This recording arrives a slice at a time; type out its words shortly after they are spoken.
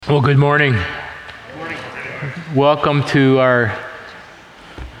Well, good morning. Welcome to our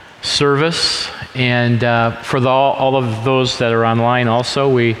service, and for all of those that are online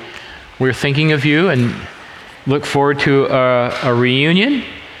also, we're thinking of you and look forward to a reunion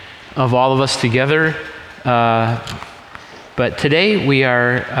of all of us together. But today we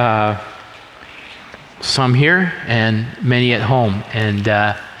are some here and many at home,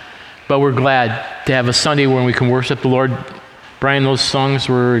 but we're glad to have a Sunday when we can worship the Lord. Brian, those songs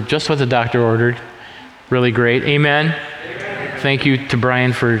were just what the doctor ordered. Really great. Amen? Amen. Thank you to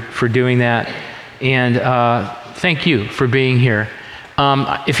Brian for doing that. And thank you for being here.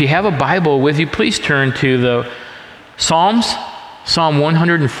 If you have a Bible with you, please turn to the Psalms, Psalm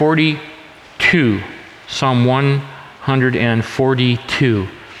 142. Psalm 142.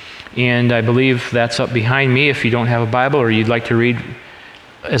 And I believe that's up behind me if you don't have a Bible or you'd like to read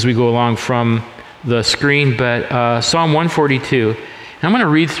as we go along from the screen, but Psalm 142. And I'm going to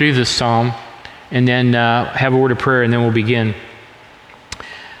read through this psalm and then have a word of prayer, and then we'll begin.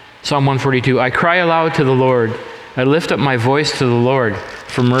 Psalm 142. I cry aloud to the Lord. I lift up my voice to the Lord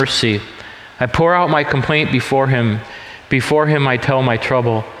for mercy. I pour out my complaint before him. Before him I tell my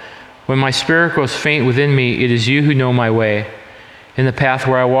trouble. When my spirit grows faint within me, it is you who know my way. In the path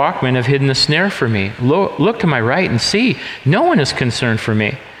where I walk, men have hidden a snare for me. Look to my right and see. No one is concerned for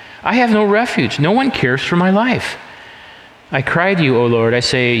me. I have no refuge. No one cares for my life. I cry to you, O Lord. I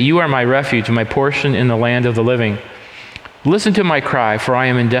say, you are my refuge, my portion in the land of the living. Listen to my cry, for I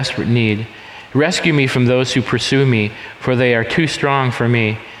am in desperate need. Rescue me from those who pursue me, for they are too strong for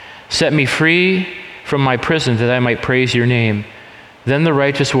me. Set me free from my prison, that I might praise your name. Then the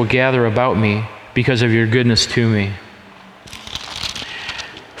righteous will gather about me because of your goodness to me.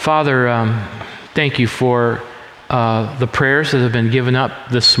 Father, thank you for the prayers that have been given up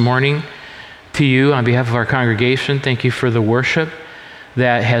this morning to you on behalf of our congregation. Thank you for the worship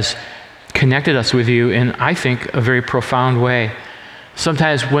that has connected us with you in, I think, a very profound way.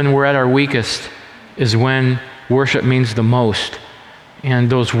 Sometimes when we're at our weakest is when worship means the most. And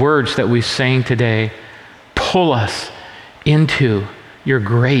those words that we sang today pull us into your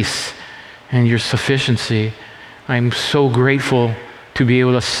grace and your sufficiency. I'm so grateful to be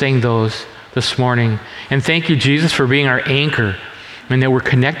able to sing those this morning. And thank you, Jesus, for being our anchor and that we're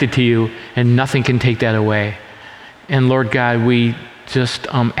connected to you and nothing can take that away. And Lord God, we just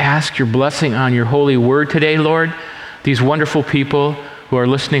ask your blessing on your holy word today, Lord. These wonderful people who are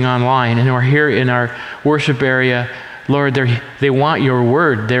listening online and who are here in our worship area, Lord, they want your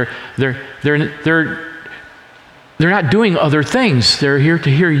word. They're not doing other things. They're here to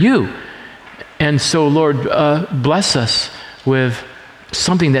hear you. And so, Lord, bless us with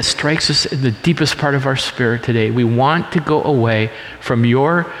something that strikes us in the deepest part of our spirit today. We want to go away from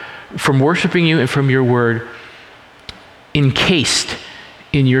worshiping you and from your word encased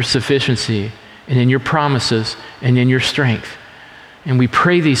in your sufficiency and in your promises and in your strength. And we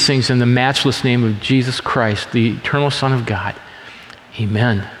pray these things in the matchless name of Jesus Christ, the eternal Son of God.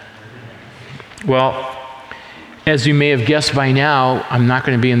 Amen. Well, as you may have guessed by now, I'm not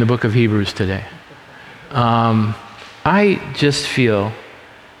going to be in the book of Hebrews today. I just feel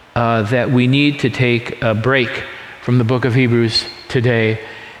that we need to take a break from the book of Hebrews today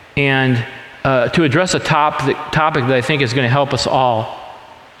and to address a topic that I think is going to help us all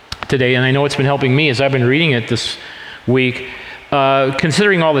today. And I know it's been helping me as I've been reading it this week,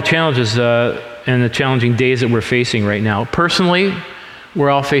 considering all the challenges and the challenging days that we're facing right now. Personally, we're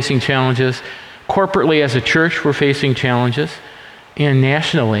all facing challenges. Corporately, as a church, we're facing challenges. And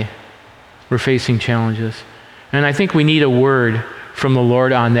nationally, we're facing challenges. And I think we need a word from the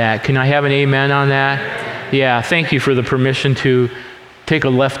Lord on that. Can I have an amen on that? Yeah, thank you for the permission to take a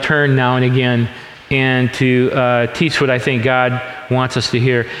left turn now and again and to teach what I think God wants us to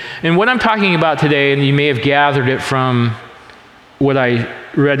hear. And what I'm talking about today, and you may have gathered it from what I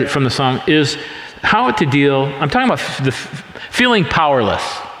read it from the song, is how to deal, I'm talking about the feeling powerless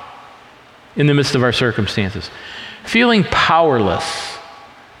in the midst of our circumstances. Feeling powerless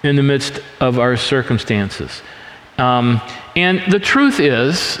in the midst of our circumstances. And the truth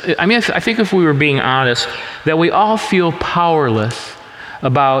is, I think if we were being honest, that we all feel powerless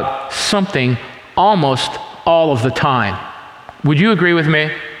about something almost all of the time. Would you agree with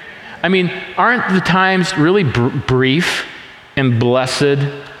me? Aren't the times really brief and blessed,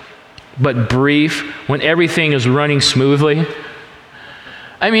 but brief when everything is running smoothly?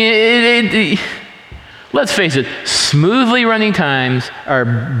 Let's face it, smoothly running times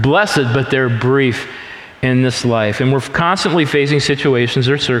are blessed, but they're brief in this life. And we're constantly facing situations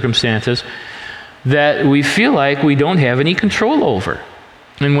or circumstances that we feel like we don't have any control over.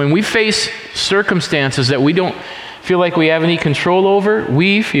 And when we face circumstances that we don't feel like we have any control over,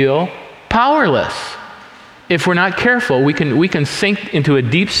 we feel powerless. If we're not careful, we can sink into a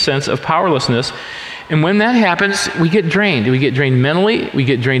deep sense of powerlessness. And when that happens, we get drained. We get drained mentally, we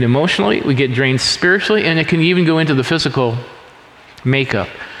get drained emotionally, we get drained spiritually, and it can even go into the physical makeup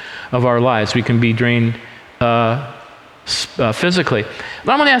of our lives. We can be drained physically.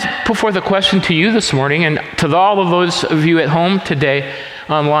 But I'm going to put forth a question to you this morning, and to all of those of you at home today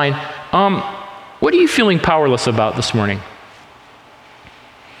online. What are you feeling powerless about this morning?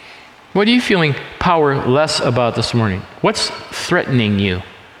 What are you feeling powerless about this morning? What's threatening you?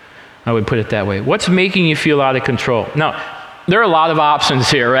 I would put it that way. What's making you feel out of control? Now, there are a lot of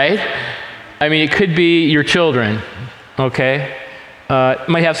options here, right? I mean, it could be your children, okay? It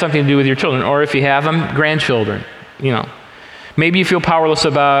might have something to do with your children, or if you have them, grandchildren, you know. Maybe you feel powerless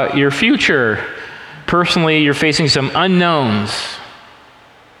about your future. Personally, you're facing some unknowns.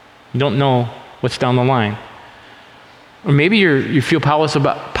 You don't know what's down the line. Or maybe you feel powerless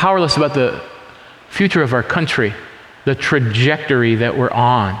about the future of our country, the trajectory that we're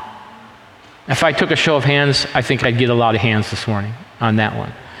on. If I took a show of hands, I think I'd get a lot of hands this morning on that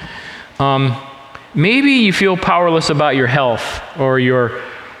one. Maybe you feel powerless about your health or your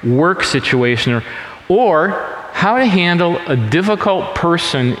work situation or how to handle a difficult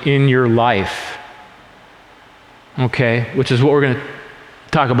person in your life. Okay, which is what we're going to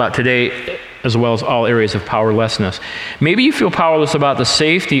talk about today, as well as all areas of powerlessness. Maybe you feel powerless about the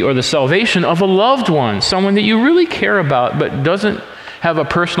safety or the salvation of a loved one, someone that you really care about but doesn't have a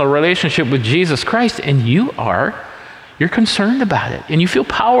personal relationship with Jesus Christ, and you're concerned about it, and you feel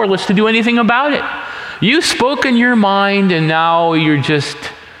powerless to do anything about it. You've spoken your mind, and now you're just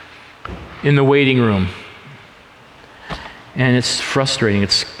in the waiting room. And it's frustrating,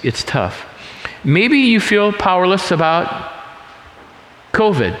 it's tough. Maybe you feel powerless about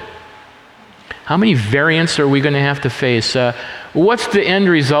COVID. How many variants are we going to have to face? What's the end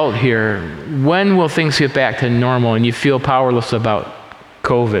result here? When will things get back to normal? And you feel powerless about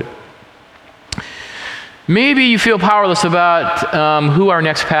COVID. Maybe you feel powerless about who our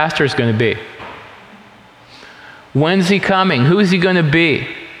next pastor is going to be. When's he coming? Who is he going to be?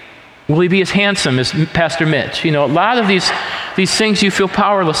 Will he be as handsome as Pastor Mitch? You know, a lot of these things you feel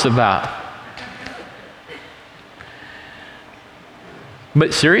powerless about.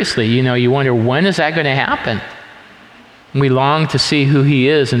 But seriously, you wonder, when is that going to happen? We long to see who he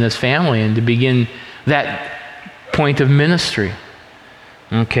is and his family and to begin that point of ministry.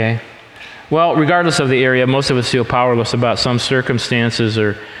 Okay? Well, regardless of the area, most of us feel powerless about some circumstances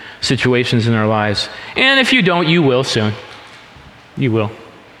or situations in our lives. And if you don't, you will soon. You will.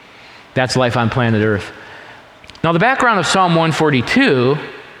 That's life on planet Earth. Now, the background of Psalm 142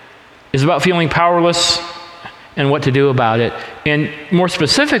 is about feeling powerless and what to do about it. And more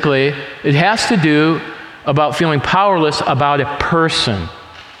specifically, it has to do about feeling powerless about a person.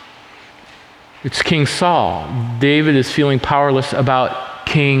 It's King Saul. David is feeling powerless about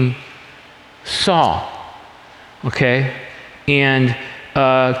King Saul. Okay? And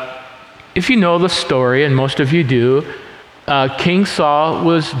if you know the story, and most of you do, King Saul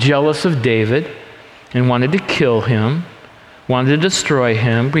was jealous of David and wanted to kill him, wanted to destroy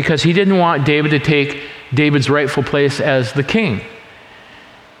him, because he didn't want David to take David's rightful place as the king.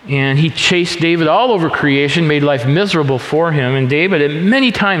 And he chased David all over creation, made life miserable for him. And David,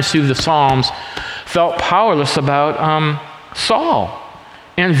 many times through the Psalms, felt powerless about Saul.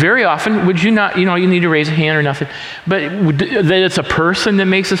 And very often, would you not, you need to raise a hand or nothing, but that it's a person that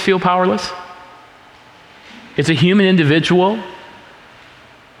makes us feel powerless? It's a human individual.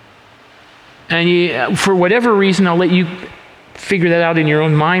 And for whatever reason, I'll let you figure that out in your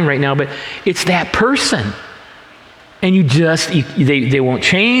own mind right now, but it's that person. And they won't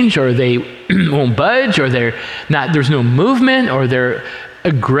change, or they won't budge, or there's no movement, or they're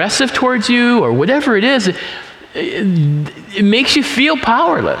aggressive towards you, or whatever it is. It makes you feel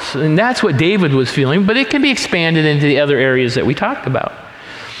powerless. And that's what David was feeling, but it can be expanded into the other areas that we talked about.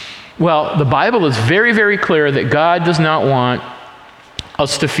 Well, the Bible is very, very clear that God does not want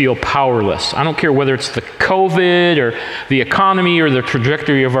us to feel powerless. I don't care whether it's the COVID or the economy or the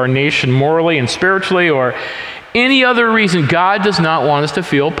trajectory of our nation morally and spiritually or any other reason. God does not want us to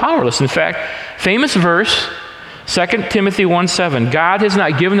feel powerless. In fact, famous verse, 2 Timothy 1:7, God has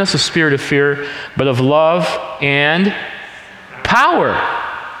not given us a spirit of fear, but of love and power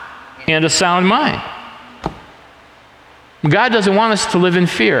and a sound mind. God doesn't want us to live in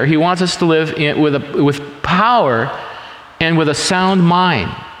fear. He wants us to live with power and with a sound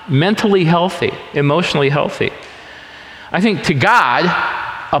mind, mentally healthy, emotionally healthy. I think to God,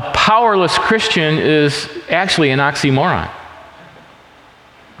 a powerless Christian is actually an oxymoron,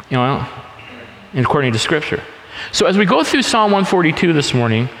 according to Scripture. So as we go through Psalm 142 this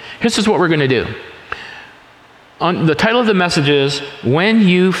morning, this is what we're going to do. The title of the message is When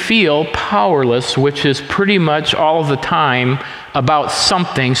You Feel Powerless, which is pretty much all of the time about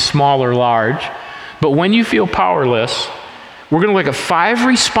something small or large. But when you feel powerless, we're going to look at 5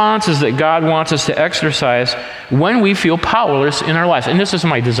 responses that God wants us to exercise when we feel powerless in our lives. And this is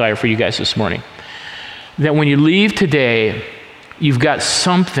my desire for you guys this morning. That when you leave today, you've got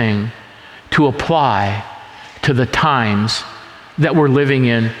something to apply to the times that we're living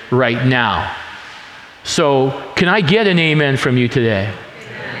in right now. So, can I get an amen from you today?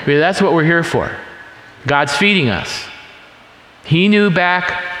 Because that's what we're here for. God's feeding us. He knew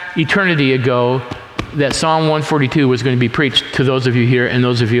back eternity ago that Psalm 142 was going to be preached to those of you here and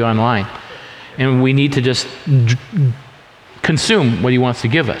those of you online. And we need to just consume what he wants to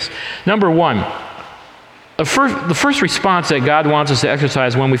give us. Number 1, the first response that God wants us to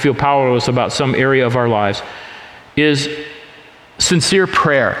exercise when we feel powerless about some area of our lives is sincere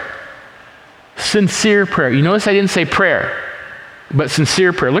prayer. Sincere prayer. You notice I didn't say prayer, but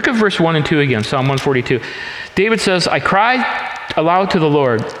sincere prayer. Look at verse 1 and 2 again, Psalm 142. David says, I cried aloud to the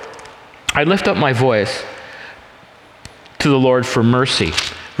Lord. I lift up my voice to the Lord for mercy.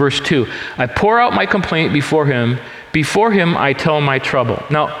 Verse 2, I pour out my complaint before him. Before him I tell my trouble.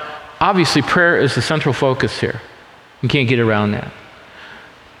 Now, obviously prayer is the central focus here. You can't get around that.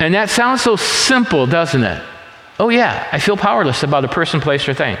 And that sounds so simple, doesn't it? Oh yeah, I feel powerless about a person, place,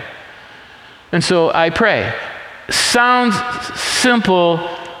 or thing. And so I pray. Sounds simple,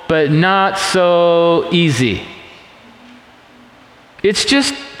 but not so easy. It's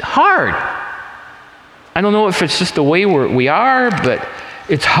just hard. I don't know if it's just the way we are, but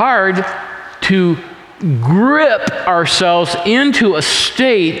it's hard to grip ourselves into a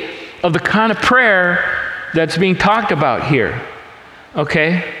state of the kind of prayer that's being talked about here.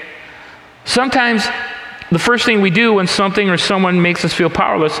 Okay? Sometimes the first thing we do when something or someone makes us feel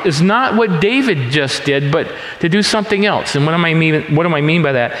powerless is not what David just did, but to do something else. And what do I mean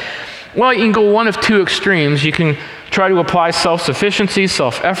by that? Well, you can go one of 2 extremes. You can try to apply self-sufficiency,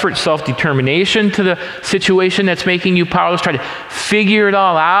 self-effort, self-determination to the situation that's making you powerless. Try to figure it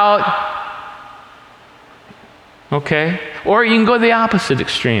all out. Okay? Or you can go the opposite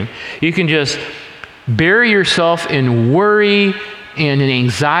extreme. You can just bury yourself in worry and in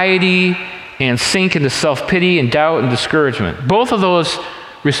anxiety and sink into self-pity and doubt and discouragement. Both of those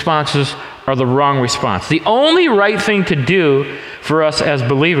responses are the wrong response. The only right thing to do for us as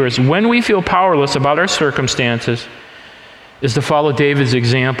believers when we feel powerless about our circumstances is to follow David's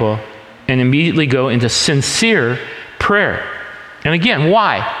example and immediately go into sincere prayer. And again,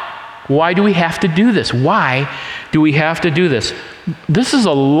 why? Why do we have to do this? Why do we have to do this? This is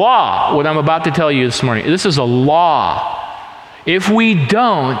a law, what I'm about to tell you this morning. This is a law. If we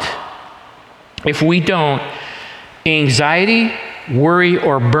don't, anxiety, worry,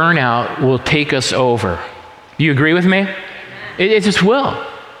 or burnout will take us over. Do you agree with me? It just will.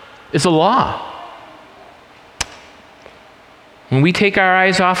 It's a law. When we take our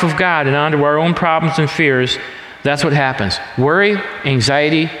eyes off of God and onto our own problems and fears, that's what happens. Worry,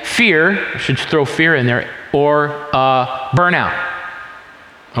 anxiety, fear, I should throw fear in there, or burnout.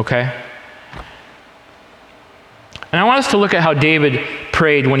 Okay? And I want us to look at how David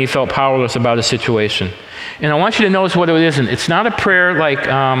prayed when he felt powerless about a situation. And I want you to notice what it isn't. It's not a prayer like,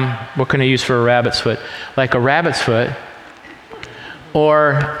 what can I use for a rabbit's foot? Like a rabbit's foot,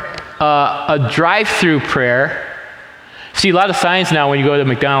 or a drive-through prayer. See, a lot of signs now when you go to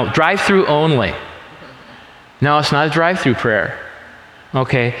McDonald's, drive-through only. No, it's not a drive-through prayer.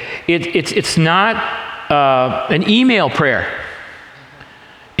 Okay? It's not an email prayer.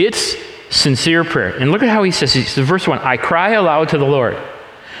 It's sincere prayer. And look at how he says, verse 1, I cry aloud to the Lord.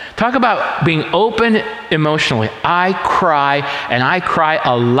 Talk about being open emotionally. I cry, and I cry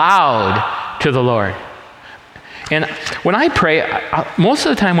aloud to the Lord. And when I pray, most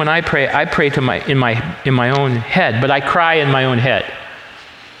of the time when I pray in my own head, but I cry in my own head.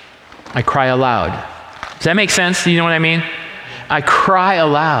 I cry aloud. Does that make sense? Do you know what I mean? I cry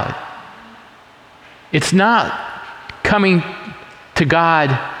aloud. It's not coming to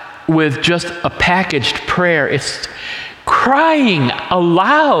God with just a packaged prayer. It's crying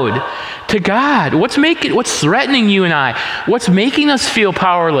aloud to God. What's threatening you and I? What's making us feel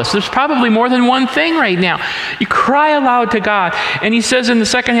powerless? There's probably more than one thing right now. You cry aloud to God. And he says in the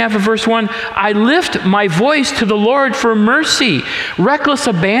second half of verse 1, I lift my voice to the Lord for mercy, reckless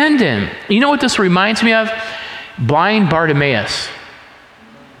abandon. You know what this reminds me of? Blind Bartimaeus.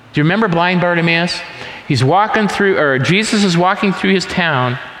 Do you remember blind Bartimaeus? Jesus is walking through his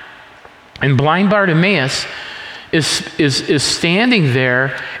town, and blind Bartimaeus is standing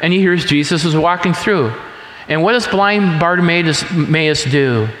there, and he hears Jesus is walking through. And what does blind Bartimaeus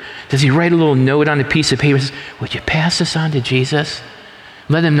do? Does he write a little note on a piece of paper? Says, would you pass this on to Jesus?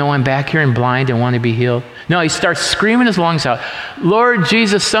 Let him know I'm back here and blind and want to be healed. No, he starts screaming his lungs out, Lord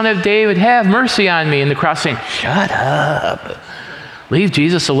Jesus, Son of David, have mercy on me. And the crowd's saying, shut up. Leave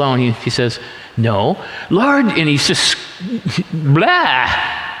Jesus alone. He says, no, Lord, and he's just, blah.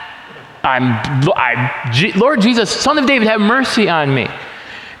 Lord Jesus, Son of David, have mercy on me.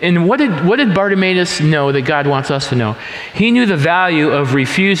 And what did Bartimaeus know that God wants us to know? He knew the value of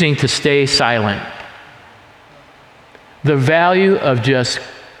refusing to stay silent. The value of just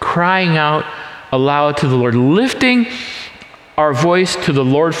crying out aloud to the Lord, lifting our voice to the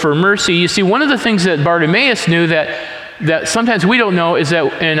Lord for mercy. You see, one of the things that Bartimaeus knew that sometimes we don't know is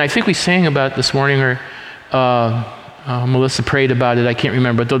that, and I think we sang about it this morning, or Melissa prayed about it, I can't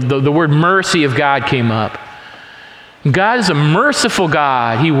remember, but the word mercy of God came up. God is a merciful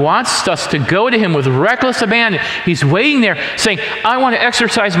God. He wants us to go to him with reckless abandon. He's waiting there saying, I want to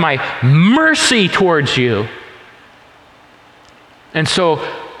exercise my mercy towards you. And so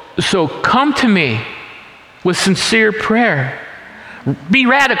come to me with sincere prayer. Be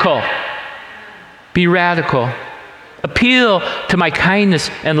radical. Be radical. Appeal to my kindness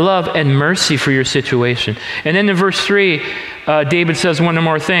and love and mercy for your situation. And then in verse 3, David says one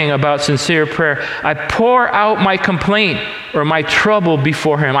more thing about sincere prayer. I pour out my complaint or my trouble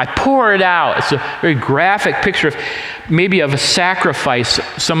before him. I pour it out. It's a very graphic picture of maybe of a sacrifice.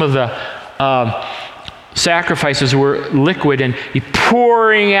 Some of the sacrifices were liquid, and he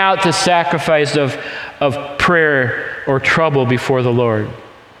pouring out the sacrifice of prayer or trouble before the Lord.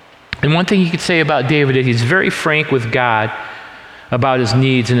 And one thing you could say about David is he's very frank with God about his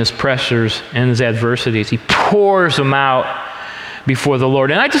needs and his pressures and his adversities. He pours them out before the Lord.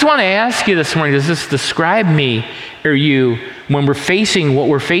 And I just want to ask you this morning, does this describe me or you when we're facing what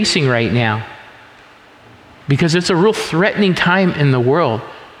we're facing right now? Because it's a real threatening time in the world.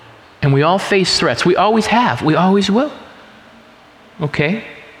 And we all face threats. We always have. We always will. Okay?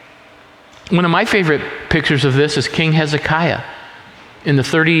 One of my favorite pictures of this is King Hezekiah. In the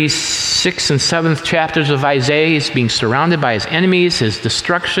 36th and 7th chapters of Isaiah, he's being surrounded by his enemies. His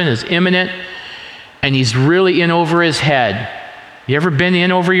destruction is imminent. And he's really in over his head. You ever been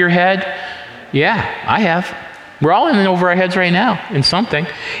in over your head? Yeah, I have. We're all in over our heads right now in something.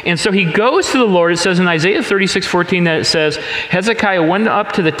 And so he goes to the Lord. It says in Isaiah 36:14 that it says, Hezekiah went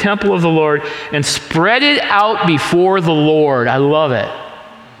up to the temple of the Lord and spread it out before the Lord. I love it.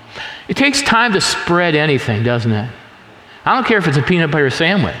 It takes time to spread anything, doesn't it? I don't care if it's a peanut butter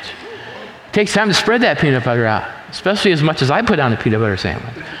sandwich. It takes time to spread that peanut butter out, especially as much as I put on a peanut butter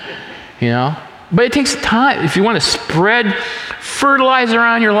sandwich. You know? But it takes time. If you want to spread fertilizer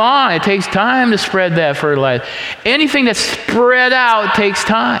on your lawn, it takes time to spread that fertilizer. Anything that's spread out takes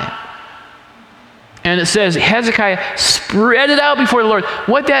time. And it says, Hezekiah spread it out before the Lord.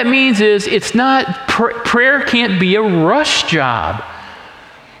 What that means is it's not, prayer can't be a rush job.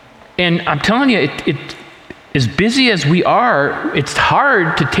 And I'm telling you, as busy as we are, it's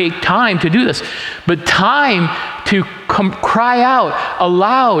hard to take time to do this. But time to cry out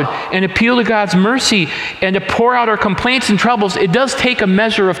aloud and appeal to God's mercy and to pour out our complaints and troubles, it does take a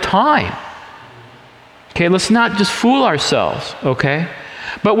measure of time. Okay, let's not just fool ourselves, okay?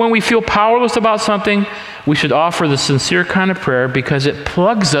 But when we feel powerless about something, we should offer the sincere kind of prayer because it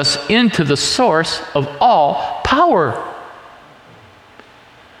plugs us into the source of all power.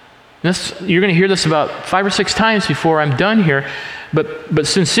 You're going to hear this about 5 or 6 times before I'm done here, but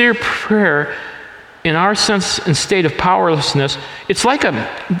sincere prayer, in our sense and state of powerlessness, it's like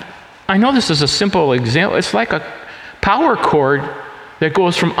I know this is a simple example, it's like a power cord that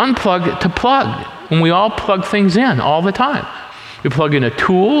goes from unplugged to plugged, and we all plug things in all the time. We plug in a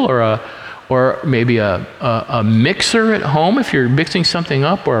tool or maybe a mixer at home if you're mixing something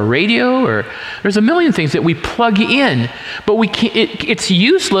up, or a radio, or there's a million things that we plug in, but we can't, it's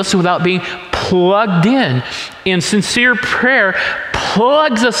useless without being plugged in. And sincere prayer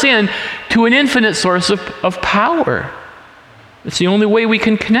plugs us in to an infinite source of power. It's the only way we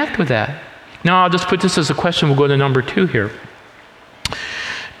can connect with that. Now I'll just put this as a question. We'll go to number 2 here.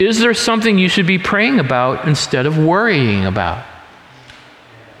 Is there something you should be praying about instead of worrying about?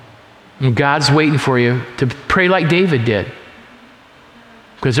 And God's waiting for you to pray like David did,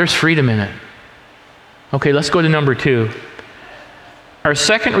 because there's freedom in it. Okay, let's go to number 2. Our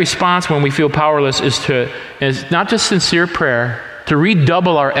second response when we feel powerless is not just sincere prayer, to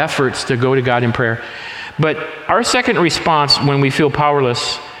redouble our efforts to go to God in prayer, but our second response when we feel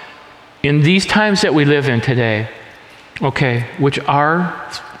powerless in these times that we live in today, okay, which are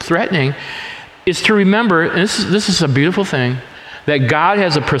threatening, is to remember, and this is a beautiful thing, that God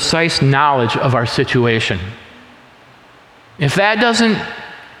has a precise knowledge of our situation. If that doesn't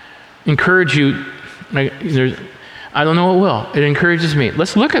encourage you, I don't know what will. It encourages me.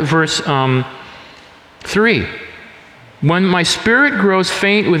 Let's look at verse 3. When my spirit grows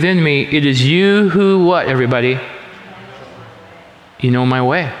faint within me, it is you who what, everybody? You know my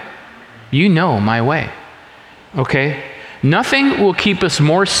way. You know my way. Okay? Nothing will keep us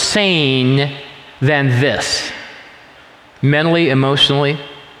more sane than this. Mentally, emotionally.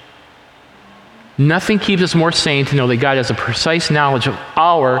 Nothing keeps us more sane to know that God has a precise knowledge of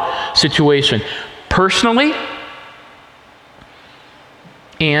our situation. Personally,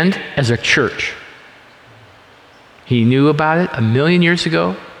 and as a church. He knew about it 1,000,000 years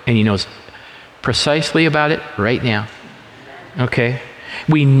ago, and he knows precisely about it right now. Okay?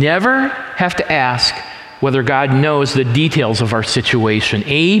 We never have to ask whether God knows the details of our situation.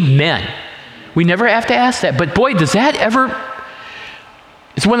 Amen. We never have to ask that. But boy, does that ever...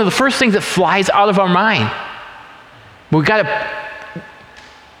 It's one of the first things that flies out of our mind. We've got to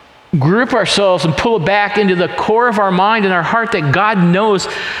grip ourselves and pull it back into the core of our mind and our heart that God knows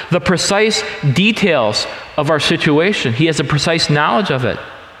the precise details of our situation. He has a precise knowledge of it.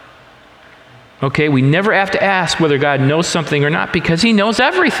 Okay, we never have to ask whether God knows something or not because he knows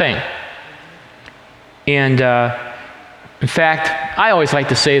everything. And in fact, I always like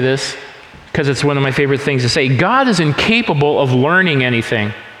to say this because it's one of my favorite things to say. God is incapable of learning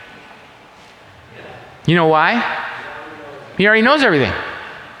anything. You know why? He already knows everything.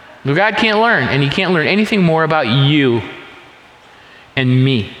 But God can't learn, and he can't learn anything more about you and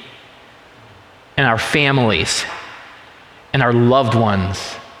me and our families and our loved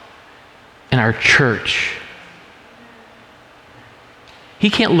ones and our church. He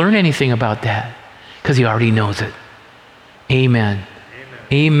can't learn anything about that because he already knows it. Amen.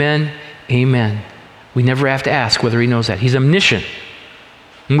 Amen. Amen. We never have to ask whether he knows that. He's omniscient.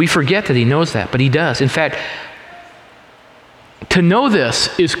 And we forget that he knows that, but he does. In fact, to know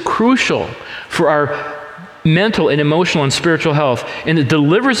this is crucial for our mental and emotional and spiritual health, and it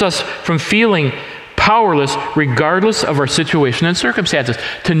delivers us from feeling powerless regardless of our situation and circumstances.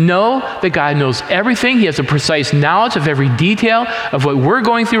 To know that God knows everything, he has a precise knowledge of every detail of what we're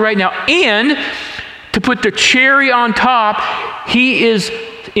going through right now, and to put the cherry on top, he is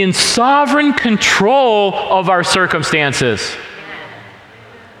in sovereign control of our circumstances.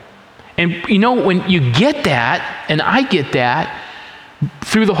 And you know, when you get that, and I get that,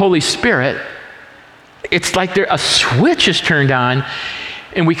 through the Holy Spirit, it's like a switch is turned on,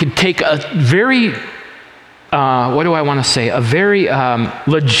 and we can take a very, what do I want to say, a very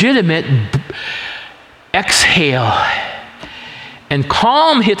legitimate exhale, and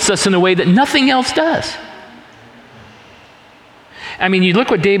calm hits us in a way that nothing else does. I mean, you look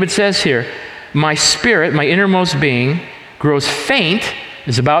what David says here. My spirit, my innermost being, grows faint,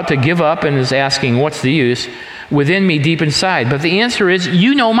 is about to give up, and is asking, what's the use, within me deep inside. But the answer is,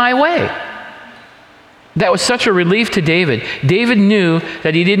 you know my way. That was such a relief to David. David knew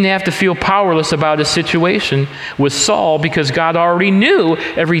that he didn't have to feel powerless about his situation with Saul because God already knew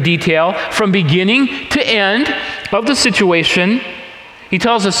every detail from beginning to end of the situation. He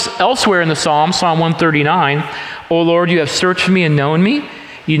tells us elsewhere in the Psalm, Psalm 139, O Lord, you have searched me and known me.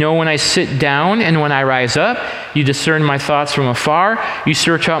 You know when I sit down and when I rise up. You discern my thoughts from afar. You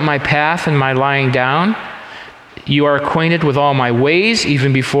search out my path and my lying down. You are acquainted with all my ways,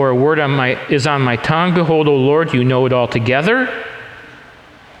 even before a word is on my tongue. Behold, O Lord, you know it altogether.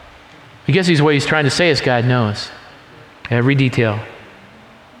 I guess what he's trying to say is God knows every detail.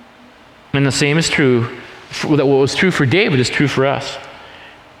 And the same is true, that what was true for David is true for us.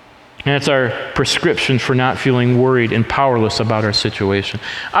 And it's our prescription for not feeling worried and powerless about our situation.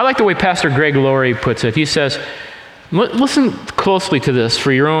 I like the way Pastor Greg Laurie puts it. He says, listen closely to this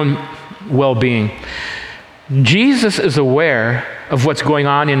for your own well-being. Jesus is aware of what's going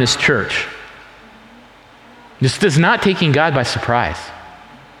on in his church. This is not taking God by surprise.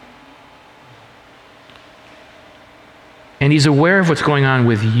 And he's aware of what's going on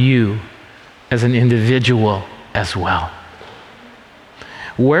with you as an individual as well.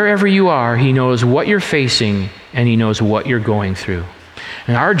 Wherever you are, he knows what you're facing and he knows what you're going through.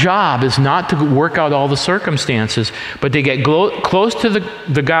 And our job is not to work out all the circumstances, but to get close to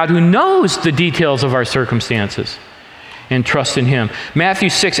the God who knows the details of our circumstances and trust in him. Matthew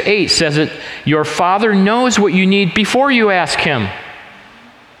 6:8 says that your Father knows what you need before you ask him.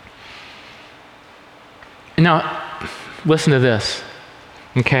 Now, listen to this,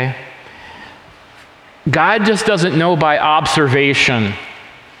 okay? God just doesn't know by observation.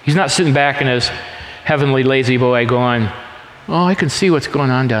 He's not sitting back in his heavenly lazy boy going, oh, I can see what's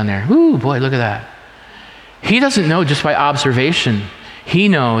going on down there. Ooh, boy, look at that. He doesn't know just by observation. He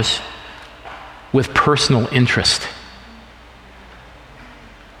knows with personal interest.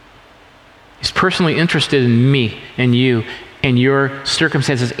 He's personally interested in me and you and your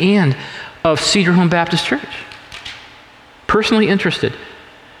circumstances and of Cedar Home Baptist Church. Personally interested.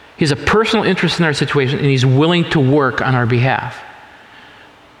 He has a personal interest in our situation, and he's willing to work on our behalf.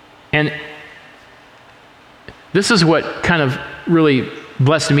 And this is what kind of really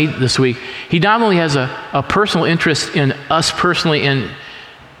blessed me this week. He not only has a personal interest in us personally and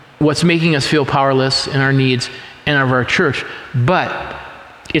what's making us feel powerless in our needs and of our church, but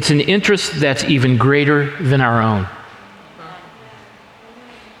it's an interest that's even greater than our own.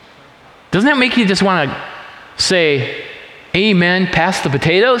 Doesn't that make you just want to say, amen, pass the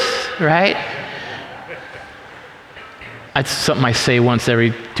potatoes, right? That's something I say once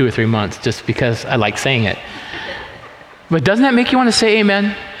every 2 or 3 months just because I like saying it. But doesn't that make you want to say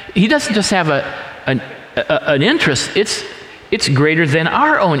amen? He doesn't just have an interest. It's greater than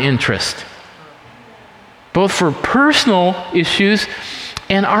our own interest, both for personal issues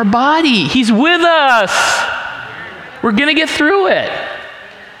and our body. He's with us. We're going to get through it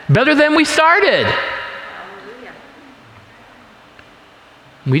better than we started.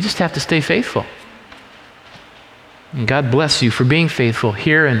 We just have to stay faithful. And God bless you for being faithful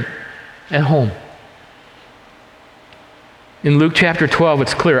here and at home. In Luke chapter 12,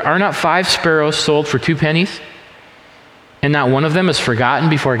 it's clear. Are not 5 sparrows sold for 2 pennies? And not one of them is forgotten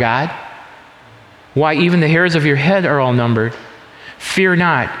before God? Why, even the hairs of your head are all numbered. Fear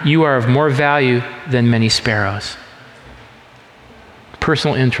not, you are of more value than many sparrows.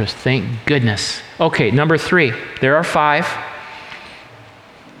 Personal interest, thank goodness. Okay, number 3. There are 5.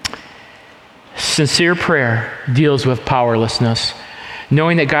 Sincere prayer deals with powerlessness.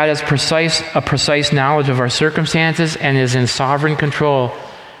 Knowing that God has a precise knowledge of our circumstances and is in sovereign control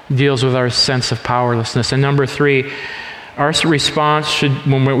deals with our sense of powerlessness. And number 3, our response should,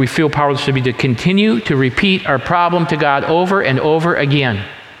 when we feel powerless, should be to continue to repeat our problem to God over and over again.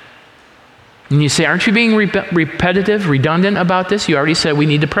 And you say, aren't you being repetitive, redundant about this? You already said we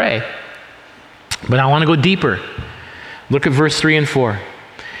need to pray. But I want to go deeper. Look at verse 3 and 4.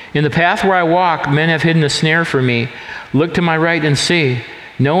 In the path where I walk, men have hidden a snare for me. Look to my right and see.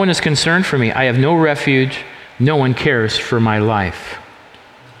 No one is concerned for me. I have no refuge. No one cares for my life.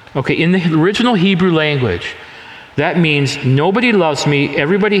 Okay, in the original Hebrew language, that means nobody loves me,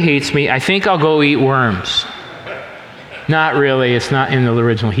 everybody hates me, I think I'll go eat worms. Not really, it's not in the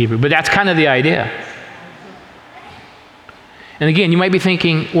original Hebrew, but that's kind of the idea. And again, you might be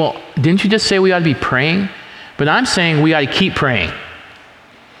thinking, well, didn't you just say we ought to be praying? But I'm saying we ought to keep praying.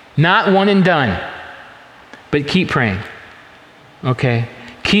 Not one and done, but keep praying. Okay?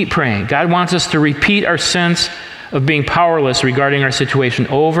 Keep praying. God wants us to repeat our sense of being powerless regarding our situation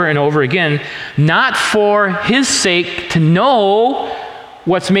over and over again, not for His sake to know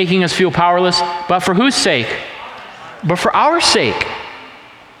what's making us feel powerless, but for whose sake? But for our sake.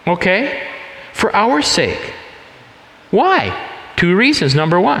 Okay? For our sake. Why? 2 reasons.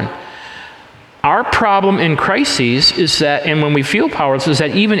 Number 1, our problem in crises is that, and when we feel powerless, is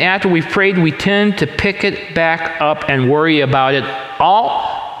that even after we've prayed, we tend to pick it back up and worry about it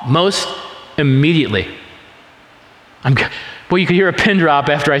almost immediately. Well, you could hear a pin drop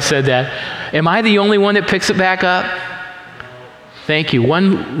after I said that. Am I the only one that picks it back up? Thank you.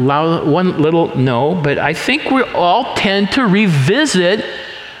 One little no, but I think we all tend to revisit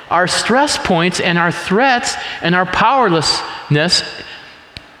our stress points and our threats and our powerlessness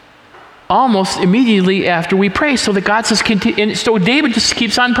almost immediately after we pray, so that God says, and so David just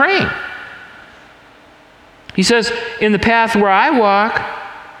keeps on praying. He says, in the path where I walk,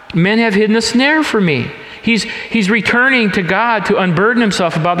 men have hidden a snare for me. He's returning to God to unburden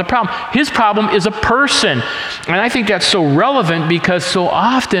himself about the problem. His problem is a person. And I think that's so relevant because so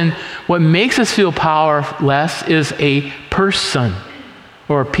often what makes us feel powerless is a person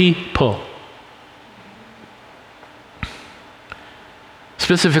or people.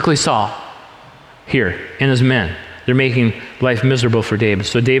 Specifically Saul here and his men. They're making life miserable for David.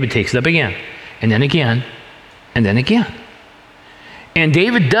 So David takes it up again, and then again, and then again. And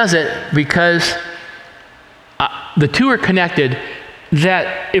David does it because the two are connected,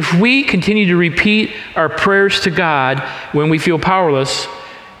 that if we continue to repeat our prayers to God when we feel powerless,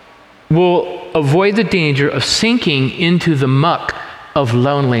 we'll avoid the danger of sinking into the muck of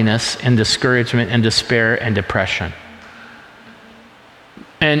loneliness and discouragement and despair and depression.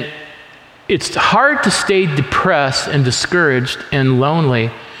 And it's hard to stay depressed and discouraged and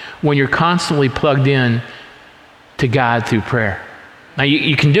lonely when you're constantly plugged in to God through prayer. Now,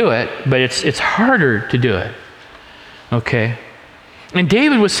 you can do it, but it's harder to do it. Okay? And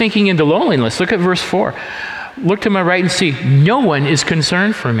David was sinking into loneliness. Look at verse 4. look to my right and see no one is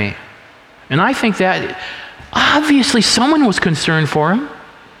concerned for me. And I think that obviously someone was concerned for him.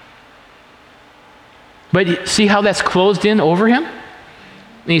 But see how that's closed in over him?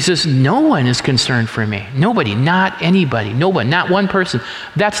 And he says, no one is concerned for me. Nobody, not anybody, no one, not one person.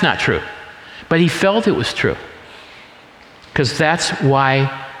 That's not true. But he felt it was true. Because that's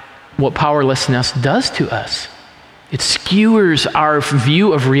what powerlessness does to us. It skewers our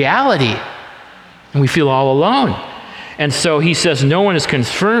view of reality. And we feel all alone. And so he says, no one is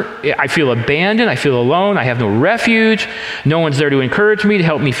concerned. I feel abandoned. I feel alone. I have no refuge. No one's there to encourage me, to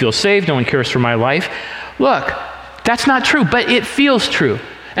help me feel safe. No one cares for my life. Look, that's not true, but it feels true.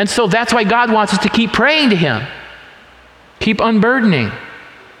 And so that's why God wants us to keep praying to him. Keep unburdening.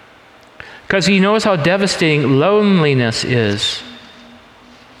 Because he knows how devastating loneliness is.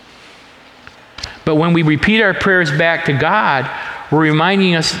 But when we repeat our prayers back to God, we're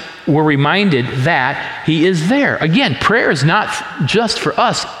reminded that he is there. Again, prayer is not just for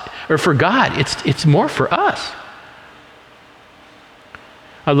us or for God. It's more for us.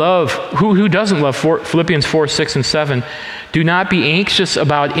 I love, who doesn't love Philippians 4, 6, and 7? Do not be anxious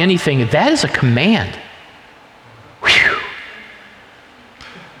about anything. That is a command. Whew.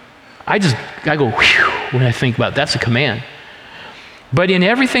 I go, whew, when I think about it. That's a command. But in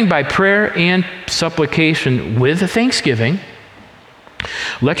everything by prayer and supplication with thanksgiving,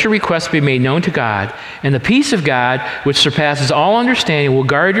 let your requests be made known to God, and the peace of God, which surpasses all understanding, will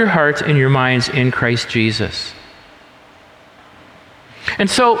guard your hearts and your minds in Christ Jesus. And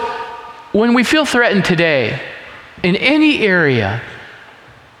so, when we feel threatened today, in any area,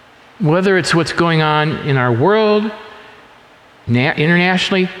 whether it's what's going on in our world,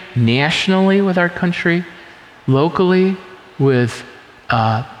 internationally, nationally with our country, locally with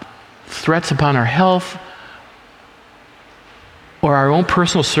threats upon our health, or our own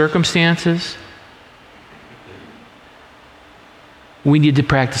personal circumstances, we need to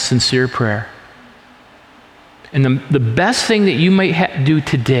practice sincere prayer. And the best thing that you might do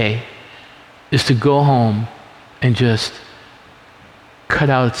today is to go home and just cut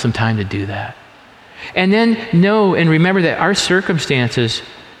out some time to do that. And then know and remember that our circumstances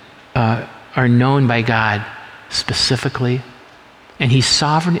are known by God specifically, and he's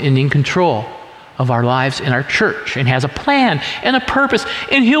sovereign and in control of our lives and our church, and has a plan and a purpose,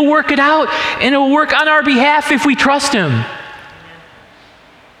 and he'll work it out, and it'll work on our behalf if we trust him.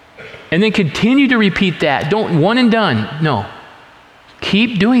 And then continue to repeat that. Don't one and done. No.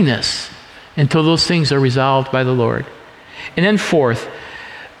 Keep doing this until those things are resolved by the Lord. And then fourth,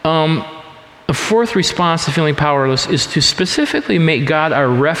 the fourth response to feeling powerless is to specifically make God our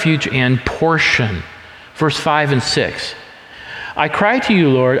refuge and portion. Verse 5 and 6. I cry to you,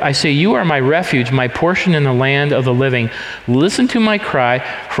 Lord. I say, you are my refuge, my portion in the land of the living. Listen to my cry,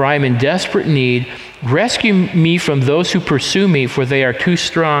 for I am in desperate need. Rescue me from those who pursue me, for they are too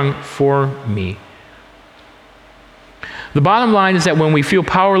strong for me. The bottom line is that when we feel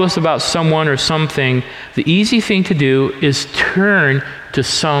powerless about someone or something, the easy thing to do is turn to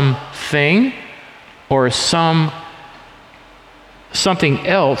something or something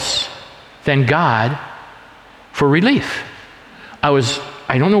else than God for relief. I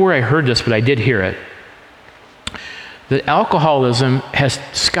don't know where I heard this, but I did hear it. That alcoholism has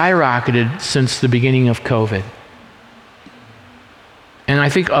skyrocketed since the beginning of COVID. And I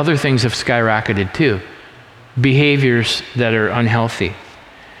think other things have skyrocketed too. Behaviors that are unhealthy.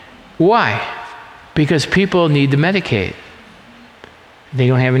 Why? Because people need to medicate. They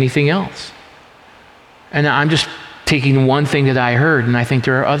don't have anything else. And I'm just taking one thing that I heard, and I think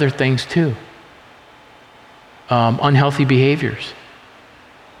there are other things too. Unhealthy behaviors.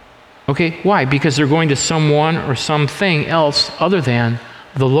 Okay, why? Because they're going to someone or something else other than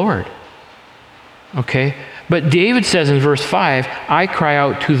the Lord. Okay? But David says in verse 5, I cry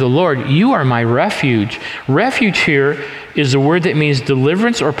out to the Lord, you are my refuge. Refuge here is a word that means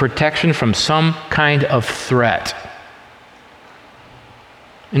deliverance or protection from some kind of threat.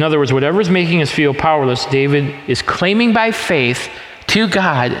 In other words, whatever is making us feel powerless, David is claiming by faith to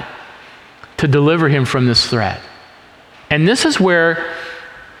God to deliver him from this threat. And this is where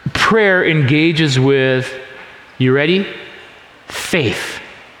prayer engages with, you ready? Faith.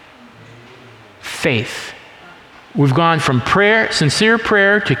 Faith. We've gone from prayer, sincere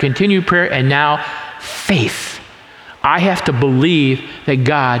prayer, to continued prayer, and now faith. I have to believe that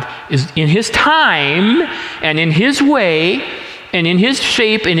God is in his time and in his way and in his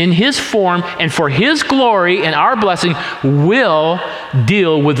shape and in his form and for his glory and our blessing will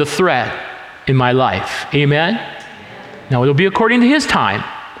deal with the threat in my life. Amen? Now, it'll be according to his time,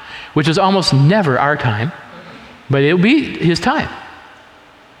 which is almost never our time, but it'll be his time.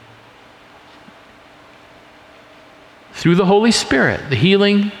 through the Holy Spirit, the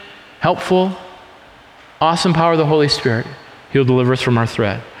healing, helpful, awesome power of the Holy Spirit, he'll deliver us from our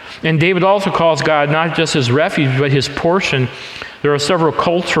threat. And David also calls God not just his refuge, but his portion. There are several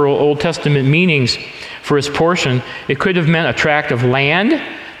cultural Old Testament meanings for his portion. It could have meant a tract of land,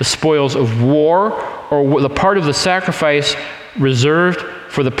 the spoils of war, or the part of the sacrifice reserved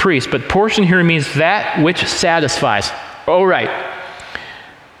for the priest. But portion here means that which satisfies. All right.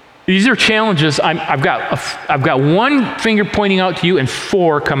 These are challenges. I've got one finger pointing out to you and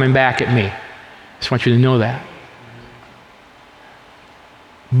 4 coming back at me. I just want you to know that.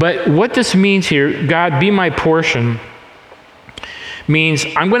 But what this means here, God be my portion, means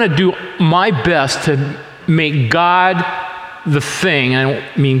I'm going to do my best to make God the thing. I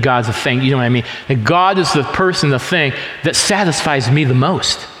don't mean God's a thing, you know what I mean? That God is the person, the thing that satisfies me the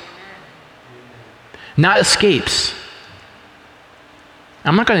most. Not escapes.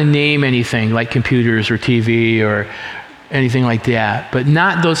 I'm not going to name anything like computers or TV or anything like that, but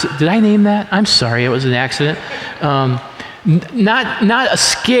not those. Did I name that? I'm sorry, it was an accident. Not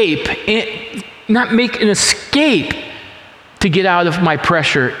escape, not make an escape to get out of my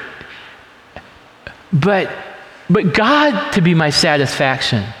pressure, but God to be my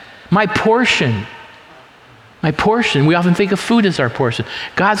satisfaction, my portion. My portion. We often think of food as our portion.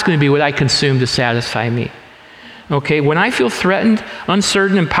 God's going to be what I consume to satisfy me. Okay, when I feel threatened,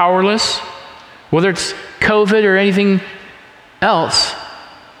 uncertain, and powerless, whether it's COVID or anything else,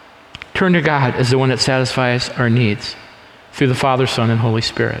 turn to God as the one that satisfies our needs through the Father, Son, and Holy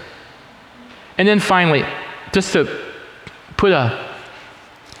Spirit. And then finally, just to put a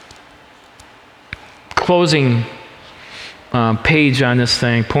closing page on this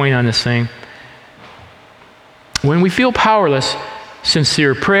thing, point on this thing, when we feel powerless,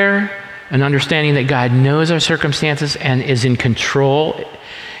 sincere prayer and understanding that God knows our circumstances and is in control.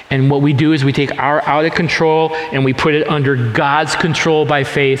 And what we do is we take our out of control and we put it under God's control by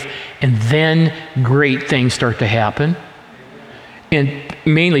faith, and then great things start to happen. And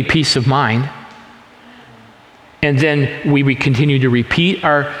mainly peace of mind. And then we continue to repeat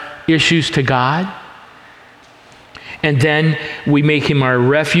our issues to God. And then we make him our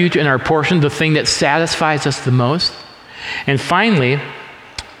refuge and our portion, the thing that satisfies us the most. And finally,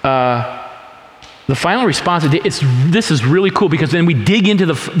 the final response, this is really cool, because then we dig into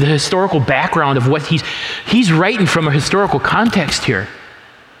the historical background of what he's writing from a historical context here.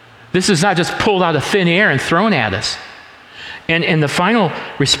 This is not just pulled out of thin air and thrown at us. And the final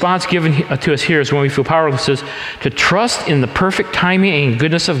response given to us here is when we feel powerless, is to trust in the perfect timing and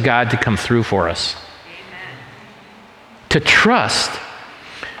goodness of God to come through for us. Amen. To trust.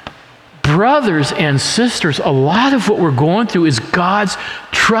 Brothers and sisters, a lot of what we're going through is God's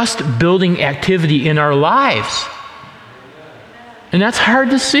trust-building activity in our lives. And that's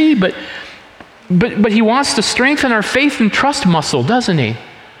hard to see, but he wants to strengthen our faith and trust muscle, doesn't he?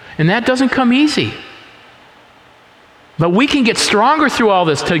 And that doesn't come easy. But we can get stronger through all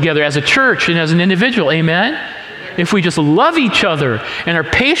this together as a church and as an individual, amen? If we just love each other and are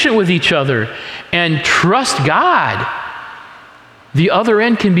patient with each other and trust God, the other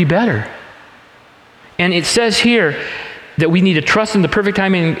end can be better. And it says here that we need to trust in the perfect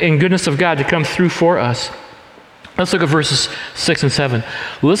timing and goodness of God to come through for us. Let's look at verses 6 and 7.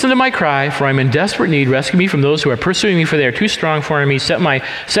 Listen to my cry, for I'm in desperate need. Rescue me from those who are pursuing me, for they are too strong for me. Set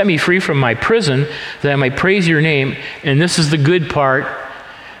me free from my prison, that I might praise your name. And this is the good part,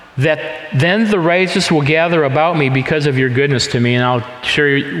 that then the righteous will gather about me because of your goodness to me. And I'll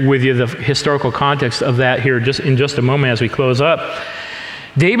share with you the historical context of that here in just a moment as we close up.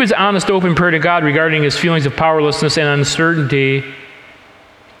 David's honest, open prayer to God regarding his feelings of powerlessness and uncertainty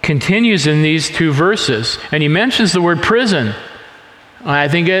continues in these 2 verses. And he mentions the word prison. I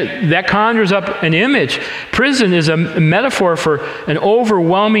think that conjures up an image. Prison is a metaphor for an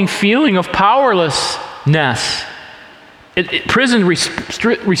overwhelming feeling of powerlessness. Prison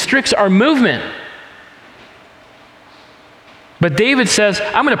restricts our movement. But David says,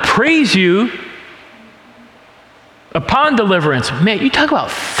 I'm going to praise you upon deliverance. Man, you talk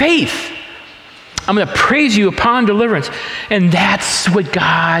about faith. I'm going to praise you upon deliverance. And that's what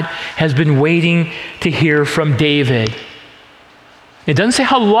God has been waiting to hear from David. It doesn't say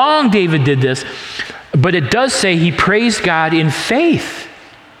how long David did this, but it does say he praised God in faith.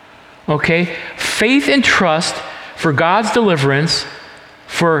 Okay? Faith and trust for God's deliverance,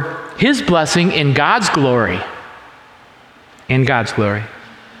 for his blessing in God's glory. In God's glory.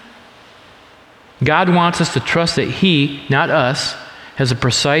 God wants us to trust that he, not us, has a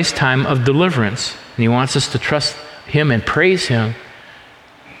precise time of deliverance. And he wants us to trust him and praise him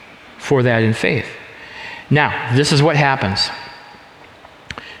for that in faith. Now, this is what happens.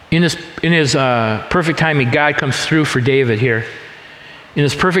 In his perfect timing, God comes through for David here. In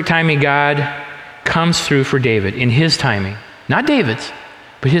his perfect timing, God comes through for David in his timing. Not David's,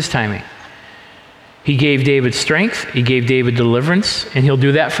 but his timing. He gave David strength, he gave David deliverance, and he'll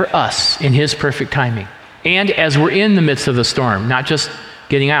do that for us in his perfect timing. And as we're in the midst of the storm, not just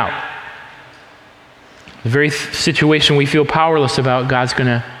getting out. The very situation we feel powerless about, God's going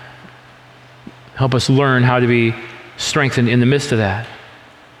to help us learn how to be strengthened in the midst of that.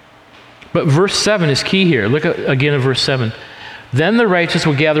 But verse 7 is key here. Look again at verse 7. Then the righteous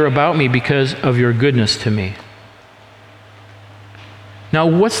will gather about me because of your goodness to me. Now,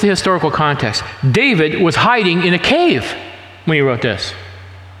 what's the historical context? David was hiding in a cave when he wrote this.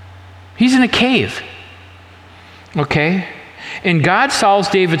 He's in a cave. Okay? And God solves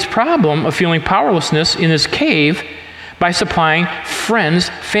David's problem of feeling powerlessness in his cave by supplying friends,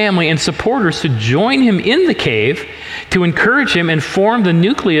 family, and supporters to join him in the cave to encourage him and form the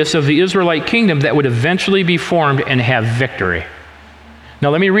nucleus of the Israelite kingdom that would eventually be formed and have victory. Now,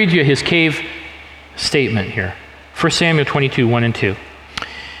 let me read you his cave statement here. 1 Samuel 22, 1 and 2.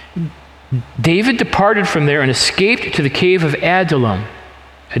 David departed from there and escaped to the cave of Adullam,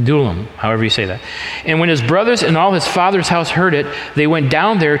 however you say that. And when his brothers and all his father's house heard it, they went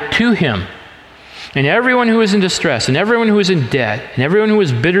down there to him. And everyone who was in distress, and everyone who was in debt, and everyone who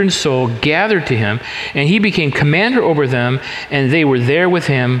was bitter in soul gathered to him, and he became commander over them, and they were there with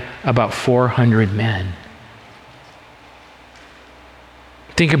him about 400 men.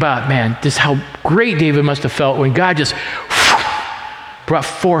 Think about, man, just how great David must have felt when God just brought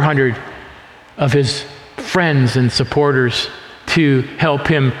 400 of his friends and supporters to help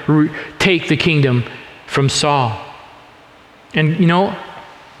him take the kingdom from Saul. And you know,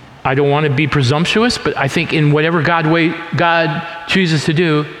 I don't want to be presumptuous, but I think in whatever God chooses to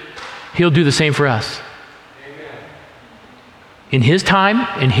do, he'll do the same for us. Amen. In his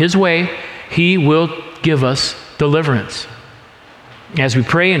time, in his way, he will give us deliverance. As we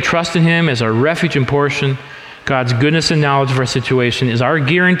pray and trust in him as our refuge and portion, God's goodness and knowledge of our situation is our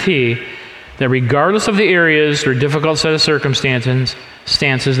guarantee that regardless of the areas or difficult set of circumstances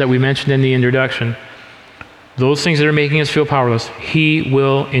that we mentioned in the introduction, those things that are making us feel powerless, he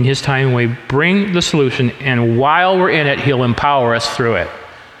will, in his time and way, bring the solution, and while we're in it, he'll empower us through it.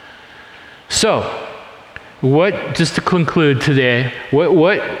 So, just to conclude today,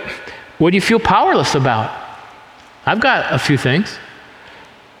 what do you feel powerless about? I've got a few things.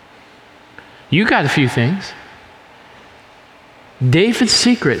 You got a few things. David's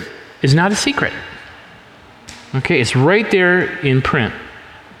secret is not a secret. Okay, it's right there in print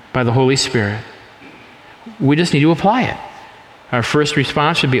by the Holy Spirit. We just need to apply it. Our first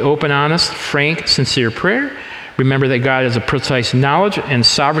response should be open, honest, frank, sincere prayer. Remember that God has a precise knowledge and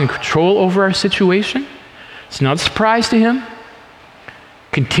sovereign control over our situation. It's not a surprise to him.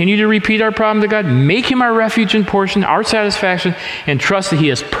 Continue to repeat our problem to God. Make him our refuge and portion, our satisfaction, and trust that he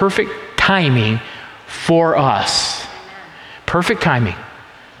has perfect timing for us. Perfect timing.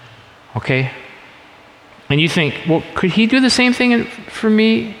 Okay? And you think, well, could he do the same thing for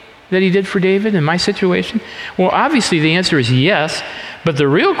me that he did for David in my situation? Well, obviously the answer is yes, but the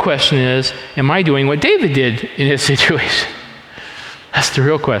real question is, am I doing what David did in his situation? That's the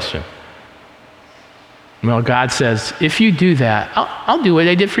real question. Well, God says, if you do that, I'll do what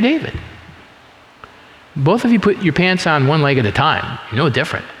I did for David. Both of you put your pants on one leg at a time. You're no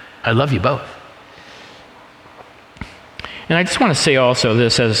different. I love you both. And I just want to say also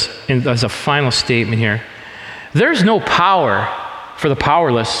this as a final statement here. There's no power for the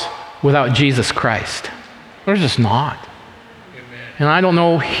powerless without Jesus Christ. There's just not. Amen. And I don't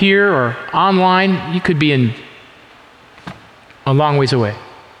know, here or online, you could be in a long ways away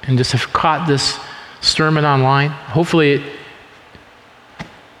and just have caught this sermon online. Hopefully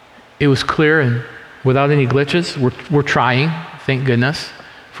it was clear and without any glitches. We're trying, thank goodness,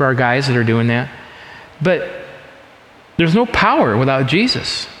 for our guys that are doing that. But there's no power without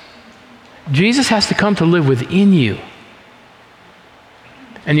Jesus. Jesus has to come to live within you.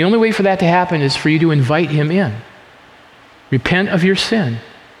 And the only way for that to happen is for you to invite him in. Repent of your sin.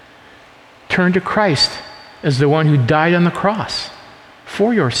 Turn to Christ as the one who died on the cross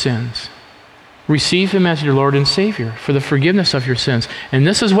for your sins. Receive him as your Lord and Savior for the forgiveness of your sins. And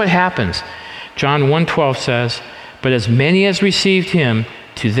this is what happens. John 1:12 says, "But as many as received him,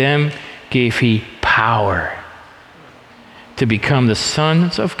 to them gave he power to become the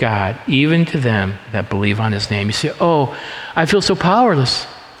sons of God, even to them that believe on his name." You say, oh, I feel so powerless.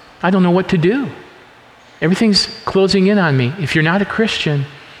 I don't know what to do. Everything's closing in on me. If you're not a Christian,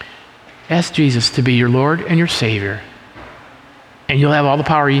 ask Jesus to be your Lord and your Savior. And you'll have all the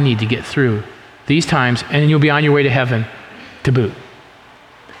power you need to get through these times, and you'll be on your way to heaven to boot.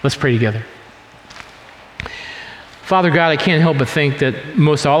 Let's pray together. Father God, I can't help but think that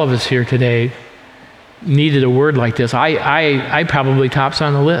most all of us here today needed a word like this. I probably tops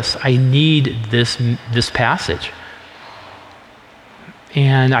on the list. I need this passage.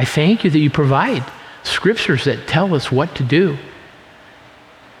 And I thank you that you provide scriptures that tell us what to do.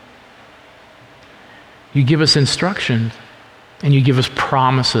 You give us instructions and you give us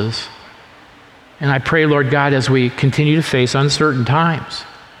promises. And I pray, Lord God, as we continue to face uncertain times,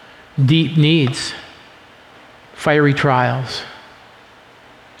 deep needs, fiery trials,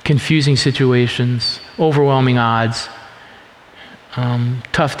 confusing situations, overwhelming odds,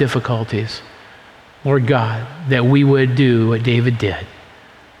 tough difficulties, Lord God, that we would do what David did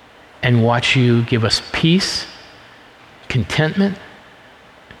and watch you give us peace, contentment,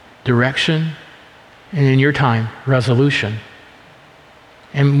 direction, and in your time, resolution.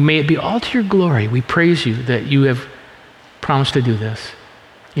 And may it be all to your glory. We praise you that you have promised to do this.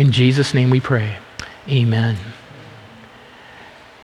 In Jesus' name we pray. Amen.